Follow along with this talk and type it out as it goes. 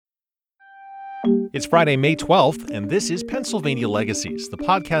It's Friday, May 12th, and this is Pennsylvania Legacies, the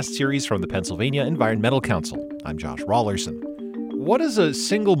podcast series from the Pennsylvania Environmental Council. I'm Josh Rawlerson. What does a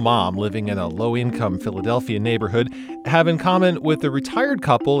single mom living in a low-income Philadelphia neighborhood have in common with a retired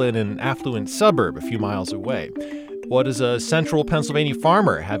couple in an affluent suburb a few miles away? What does a central Pennsylvania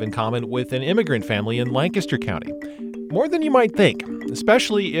farmer have in common with an immigrant family in Lancaster County? More than you might think,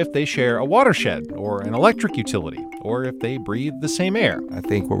 especially if they share a watershed or an electric utility, or if they breathe the same air. I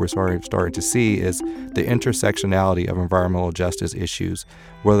think what we're starting to see is the intersectionality of environmental justice issues,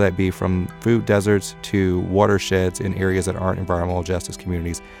 whether that be from food deserts to watersheds in areas that aren't environmental justice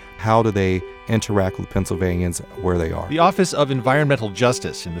communities. How do they interact with Pennsylvanians where they are? The Office of Environmental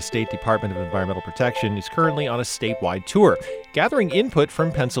Justice in the State Department of Environmental Protection is currently on a statewide tour, gathering input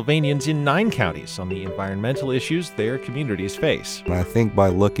from Pennsylvanians in 9 counties on the environmental issues their communities face. And I think by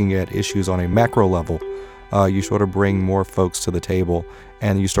looking at issues on a macro level, you sort of bring more folks to the table,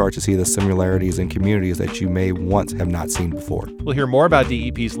 and you start to see the similarities in communities that you may once have not seen before. We'll hear more about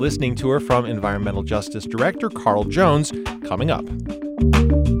DEP's listening tour from Environmental Justice Director Carl Jones coming up.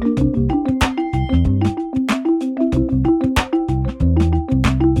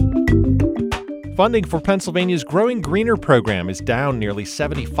 Funding for Pennsylvania's Growing Greener program is down nearly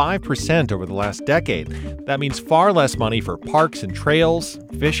 75% over the last decade. That means far less money for parks and trails,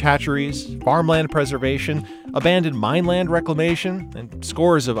 fish hatcheries, farmland preservation, abandoned mine land reclamation, and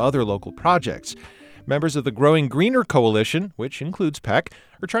scores of other local projects. Members of the Growing Greener Coalition, which includes PEC,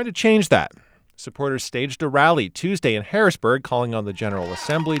 are trying to change that. Supporters staged a rally Tuesday in Harrisburg calling on the General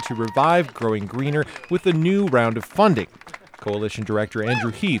Assembly to revive Growing Greener with a new round of funding. Coalition Director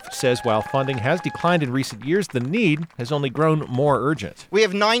Andrew Heath says while funding has declined in recent years, the need has only grown more urgent. We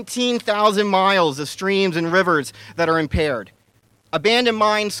have 19,000 miles of streams and rivers that are impaired. Abandoned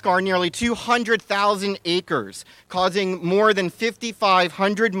mines scar nearly 200,000 acres, causing more than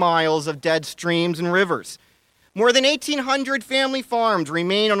 5,500 miles of dead streams and rivers. More than 1,800 family farms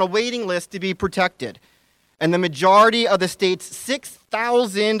remain on a waiting list to be protected. And the majority of the state's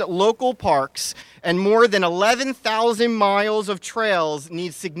 6,000 local parks and more than 11,000 miles of trails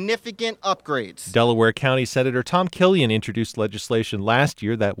need significant upgrades. Delaware County Senator Tom Killian introduced legislation last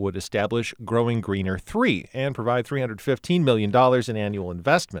year that would establish Growing Greener 3 and provide $315 million in annual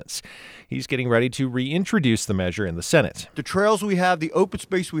investments. He's getting ready to reintroduce the measure in the Senate. The trails we have, the open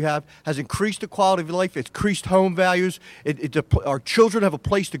space we have, has increased the quality of life. It's increased home values. Our children have a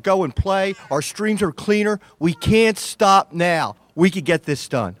place to go and play. Our streams are cleaner. We can't stop now. We could get this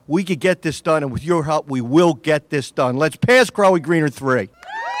done. We could get this done, and with your help, we will get this done. Let's pass Growing Greener 3.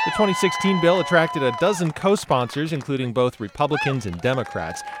 The 2016 bill attracted a dozen co-sponsors, including both Republicans and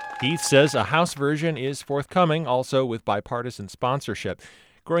Democrats. Heath says a House version is forthcoming, also with bipartisan sponsorship.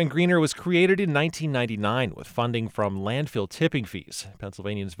 Growing Greener was created in 1999 with funding from landfill tipping fees.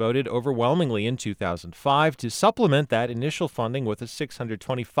 Pennsylvanians voted overwhelmingly in 2005 to supplement that initial funding with a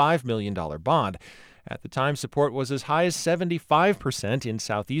 $625 million bond. At the time, support was as high as 75% in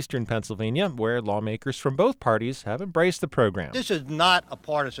southeastern Pennsylvania, where lawmakers from both parties have embraced the program. This is not a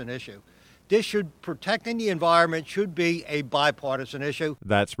partisan issue. Protecting the environment should be a bipartisan issue.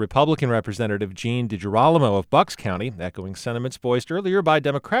 That's Republican Representative Gene DiGirolamo of Bucks County, echoing sentiments voiced earlier by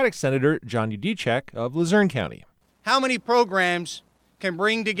Democratic Senator John Udicek of Luzerne County. How many programs can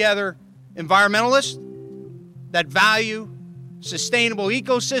bring together environmentalists that value sustainable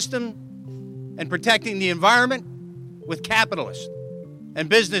ecosystem and protecting the environment with capitalists and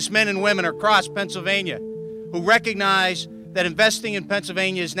businessmen and women across Pennsylvania who recognize that investing in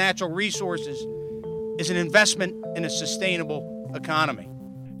Pennsylvania's natural resources is an investment in a sustainable economy.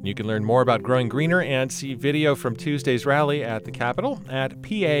 You can learn more about Growing Greener and see video from Tuesday's rally at the Capitol at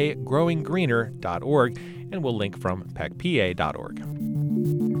pagrowinggreener.org, and we'll link from pecpa.org.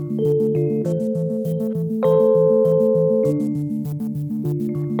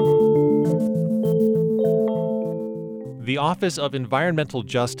 The Office of Environmental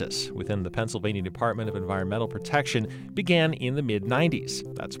Justice within the Pennsylvania Department of Environmental Protection began in the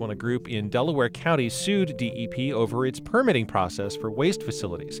mid-90s. That's when a group in Delaware County sued DEP over its permitting process for waste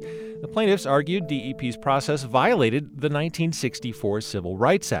facilities. The plaintiffs argued DEP's process violated the 1964 Civil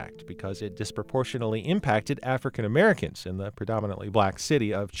Rights Act because it disproportionately impacted African Americans in the predominantly black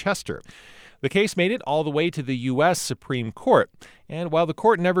city of Chester. The case made it all the way to the U.S. Supreme Court, and while the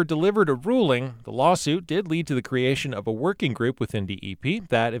court never delivered a ruling, the lawsuit did lead to the creation of a working group within DEP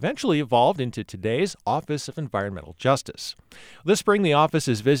that eventually evolved into today's Office of Environmental Justice. This spring, the office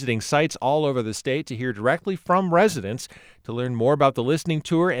is visiting sites all over the state to hear directly from residents. To learn more about the listening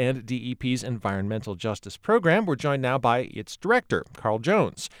tour and DEP's Environmental Justice Program, we're joined now by its director, Carl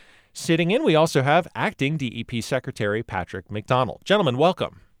Jones. Sitting in, we also have Acting DEP Secretary Patrick McDonnell. Gentlemen,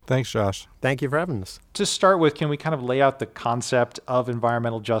 welcome. Thanks, Josh. Thank you for having us. To start with, can we kind of lay out the concept of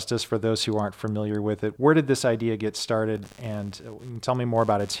environmental justice for those who aren't familiar with it? Where did this idea get started? And tell me more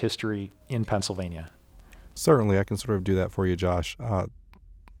about its history in Pennsylvania. Certainly, I can sort of do that for you, Josh.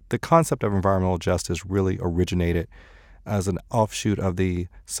 The concept of environmental justice really originated as an offshoot of the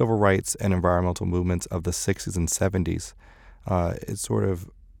civil rights and environmental movements of the 60s and 70s. It sort of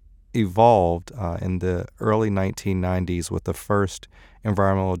evolved in the early 1990s with the first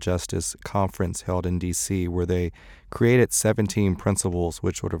environmental justice conference held in D.C., where they created 17 principles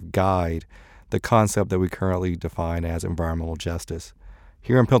which sort of guide the concept that we currently define as environmental justice.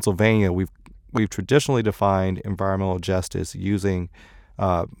 Here in Pennsylvania, we've traditionally defined environmental justice using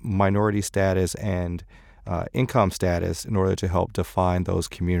minority status and income status in order to help define those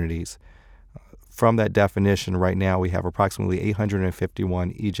communities. From that definition, right now we have approximately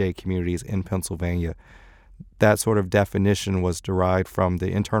 851 EJ communities in Pennsylvania. That sort of definition was derived from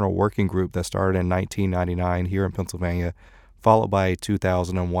the internal working group that started in 1999 here in Pennsylvania, followed by a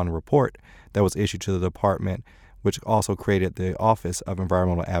 2001 report that was issued to the department, which also created the Office of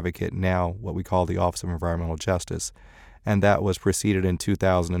Environmental Advocate, now what we call the Office of Environmental Justice. And that was preceded in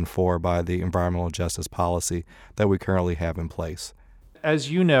 2004 by the environmental justice policy that we currently have in place.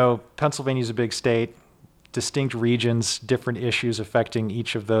 As you know, Pennsylvania is a big state, distinct regions, different issues affecting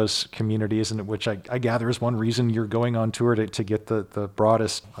each of those communities, and which I gather is one reason you're going on tour to get the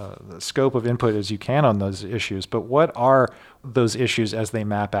broadest scope of input as you can on those issues. But what are those issues as they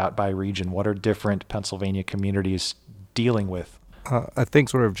map out by region? What are different Pennsylvania communities dealing with? I think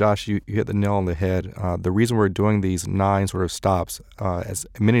sort of, Josh, you hit the nail on the head. The reason we're doing these 9 sort of stops as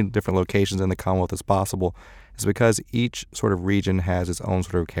many different locations in the Commonwealth as possible is because each sort of region has its own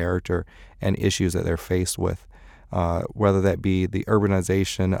sort of character and issues that they're faced with, whether that be the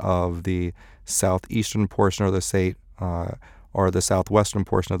urbanization of the southeastern portion of the state or the southwestern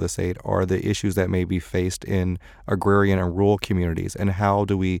portion of the state, or the issues that may be faced in agrarian and rural communities, and how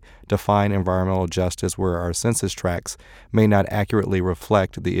do we define environmental justice where our census tracts may not accurately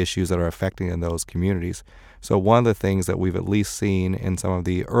reflect the issues that are affecting in those communities. So one of the things that we've at least seen in some of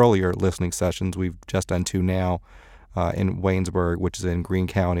the earlier listening sessions, we've just done 2 now in Waynesburg, which is in Greene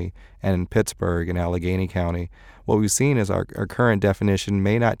County, and in Pittsburgh in Allegheny County, what we've seen is our current definition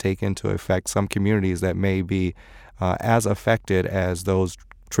may not take into effect some communities that may be as affected as those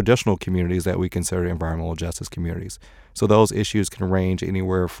traditional communities that we consider environmental justice communities. So those issues can range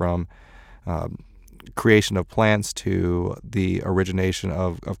anywhere from creation of plants to the origination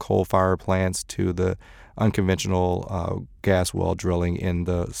of coal-fired plants to the unconventional gas well drilling in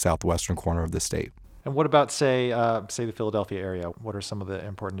the southwestern corner of the state. And what about, say the Philadelphia area? What are some of the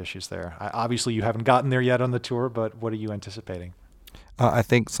important issues there? Obviously, you haven't gotten there yet on the tour, but what are you anticipating? I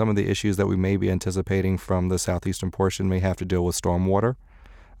think some of the issues that we may be anticipating from the southeastern portion may have to deal with stormwater.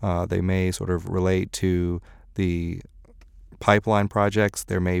 They may sort of relate to the pipeline projects.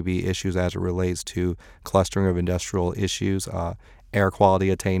 There may be issues as it relates to clustering of industrial issues, air quality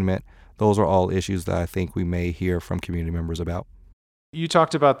attainment. Those are all issues that I think we may hear from community members about. You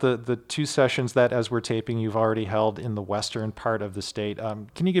talked about the 2 sessions that, as we're taping, you've already held in the western part of the state.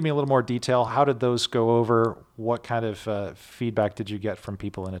 Can you give me a little more detail? How did those go over? What kind of feedback did you get from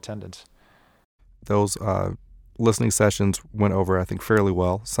people in attendance? Those listening sessions went over, I think, fairly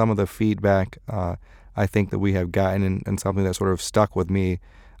well. Some of the feedback I think that we have gotten, and something that sort of stuck with me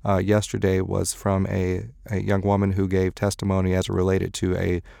yesterday, was from a young woman who gave testimony as it related to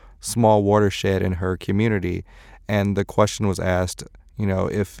a small watershed in her community. And the question was asked,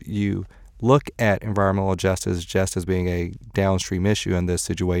 if you look at environmental justice just as being a downstream issue in this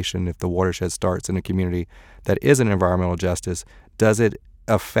situation, if the watershed starts in a community that isn't environmental justice, does it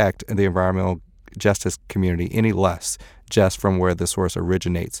affect the environmental justice community any less just from where the source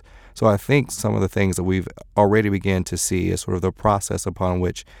originates? So I think some of the things that we've already begun to see is sort of the process upon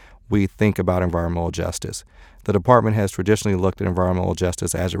which we think about environmental justice. The department has traditionally looked at environmental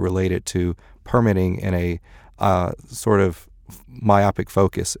justice as it related to permitting in a sort of myopic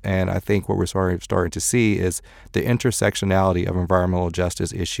focus, and I think what we're starting to see is the intersectionality of environmental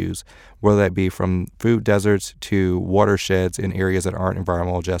justice issues, whether that be from food deserts to watersheds in areas that aren't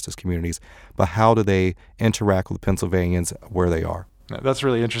environmental justice communities, but how do they interact with Pennsylvanians where they are? That's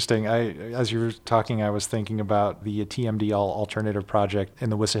really interesting. As you were talking, I was thinking about the TMDL alternative project in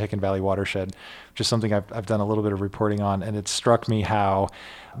the Wissahickon Valley watershed, which is something I've done a little bit of reporting on, and it struck me how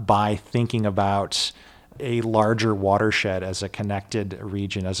by thinking about a larger watershed as a connected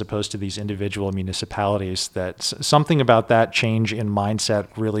region as opposed to these individual municipalities, that something about that change in mindset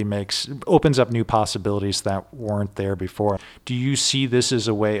really opens up new possibilities that weren't there before. Do you see this as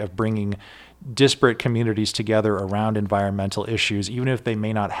a way of bringing disparate communities together around environmental issues, even if they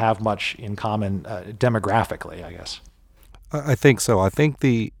may not have much in common demographically, I guess. I think so. I think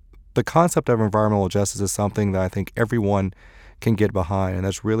the concept of environmental justice is something that I think everyone can get behind, and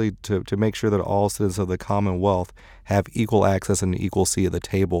that's really to make sure that all citizens of the Commonwealth have equal access and an equal seat at the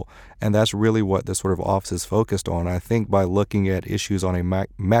table. And that's really what this sort of office is focused on. I think by looking at issues on a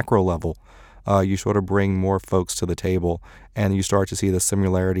macro level, you sort of bring more folks to the table, and you start to see the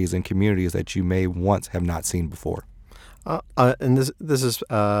similarities in communities that you may once have not seen before. And this is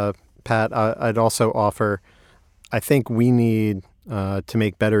Pat. I'd also offer, I think we need to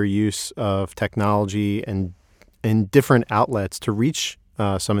make better use of technology and different outlets to reach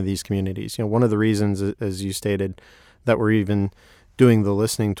some of these communities. One of the reasons, as you stated, that we're even doing the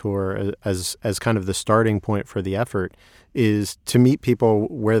listening tour as kind of the starting point for the effort is to meet people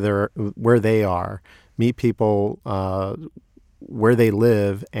where they are, meet people where they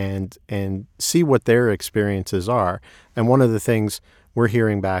live, and see what their experiences are. And one of the things we're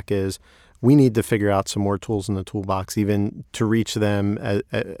hearing back is we need to figure out some more tools in the toolbox, even to reach them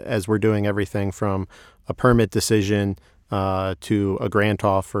as we're doing everything from a permit decision to a grant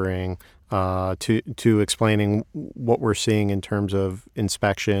offering to explaining what we're seeing in terms of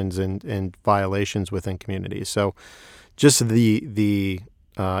inspections and violations within communities. So just the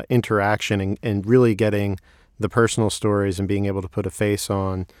interaction and really getting the personal stories and being able to put a face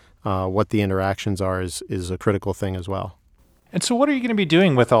on what the interactions are is a critical thing as well. And so what are you going to be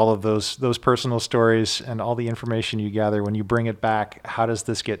doing with all of those personal stories and all the information you gather when you bring it back? How does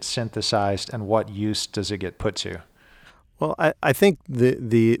this get synthesized, and what use does it get put to? Well, I think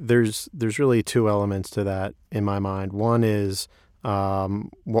there's really two elements to that in my mind. One is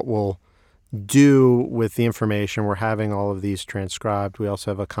what we'll do with the information. We're having all of these transcribed. We also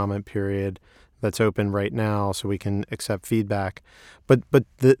have a comment period that's open right now so we can accept feedback. But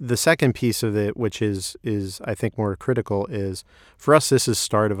the second piece of it, which is I think more critical, is for us this is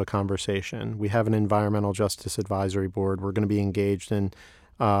start of a conversation. We have an Environmental Justice Advisory Board. We're going to be engaged in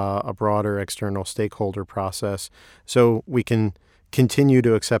a broader external stakeholder process so we can continue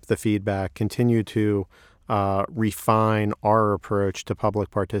to accept the feedback, continue to refine our approach to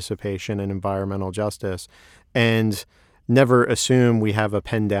public participation in environmental justice, and never assume we have a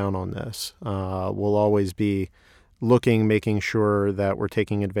pen down on this. We'll always be looking, making sure that we're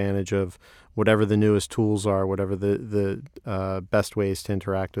taking advantage of whatever the newest tools are, whatever the best ways to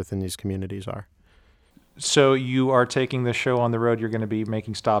interact within these communities are. So you are taking the show on the road. You're going to be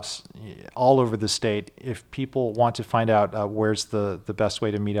making stops all over the state. If people want to find out where's the best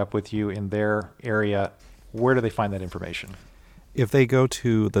way to meet up with you in their area, where do they find that information? If they go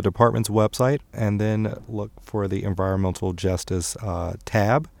to the department's website and then look for the Environmental Justice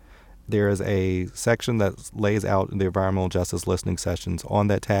tab, there is a section that lays out the environmental justice listening sessions. On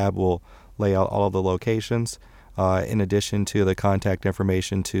that tab will lay out all of the locations, in addition to the contact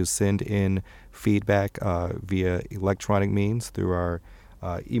information to send in feedback via electronic means through our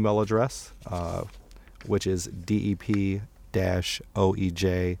email address, which is dep-oej@pa.gov.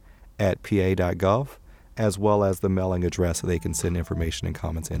 as well as the mailing address so they can send information and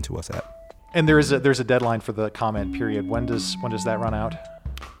comments in to us at. And there's a deadline for the comment period. When does that run out?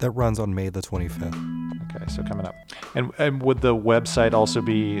 That runs on May the 25th. Okay, so coming up. And would the website also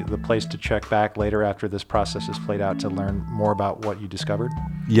be the place to check back later after this process is played out to learn more about what you discovered?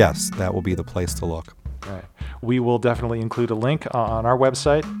 Yes, that will be the place to look. All right. We will definitely include a link on our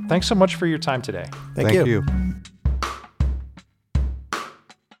website. Thanks so much for your time today. Thank you.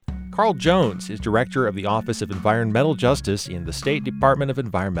 Carl Jones is director of the Office of Environmental Justice in the State Department of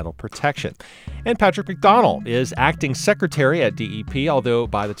Environmental Protection. And Patrick McDonnell is acting secretary at DEP, although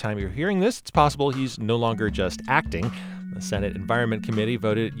by the time you're hearing this, it's possible he's no longer just acting. The Senate Environment Committee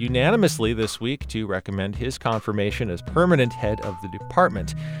voted unanimously this week to recommend his confirmation as permanent head of the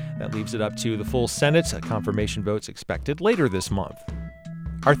department. That leaves it up to the full Senate. A confirmation vote's expected later this month.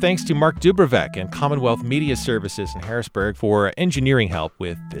 Our thanks to Mark Dubrovec and Commonwealth Media Services in Harrisburg for engineering help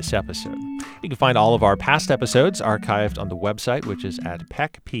with this episode. You can find all of our past episodes archived on the website, which is at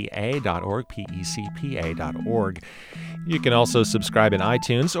pecpa.org, pecpa.org. You can also subscribe in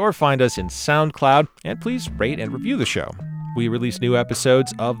iTunes or find us in SoundCloud, and please rate and review the show. We release new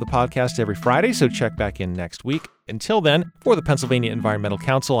episodes of the podcast every Friday, so check back in next week. Until then, for the Pennsylvania Environmental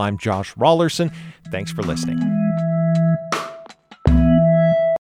Council, I'm Josh Rawlerson. Thanks for listening.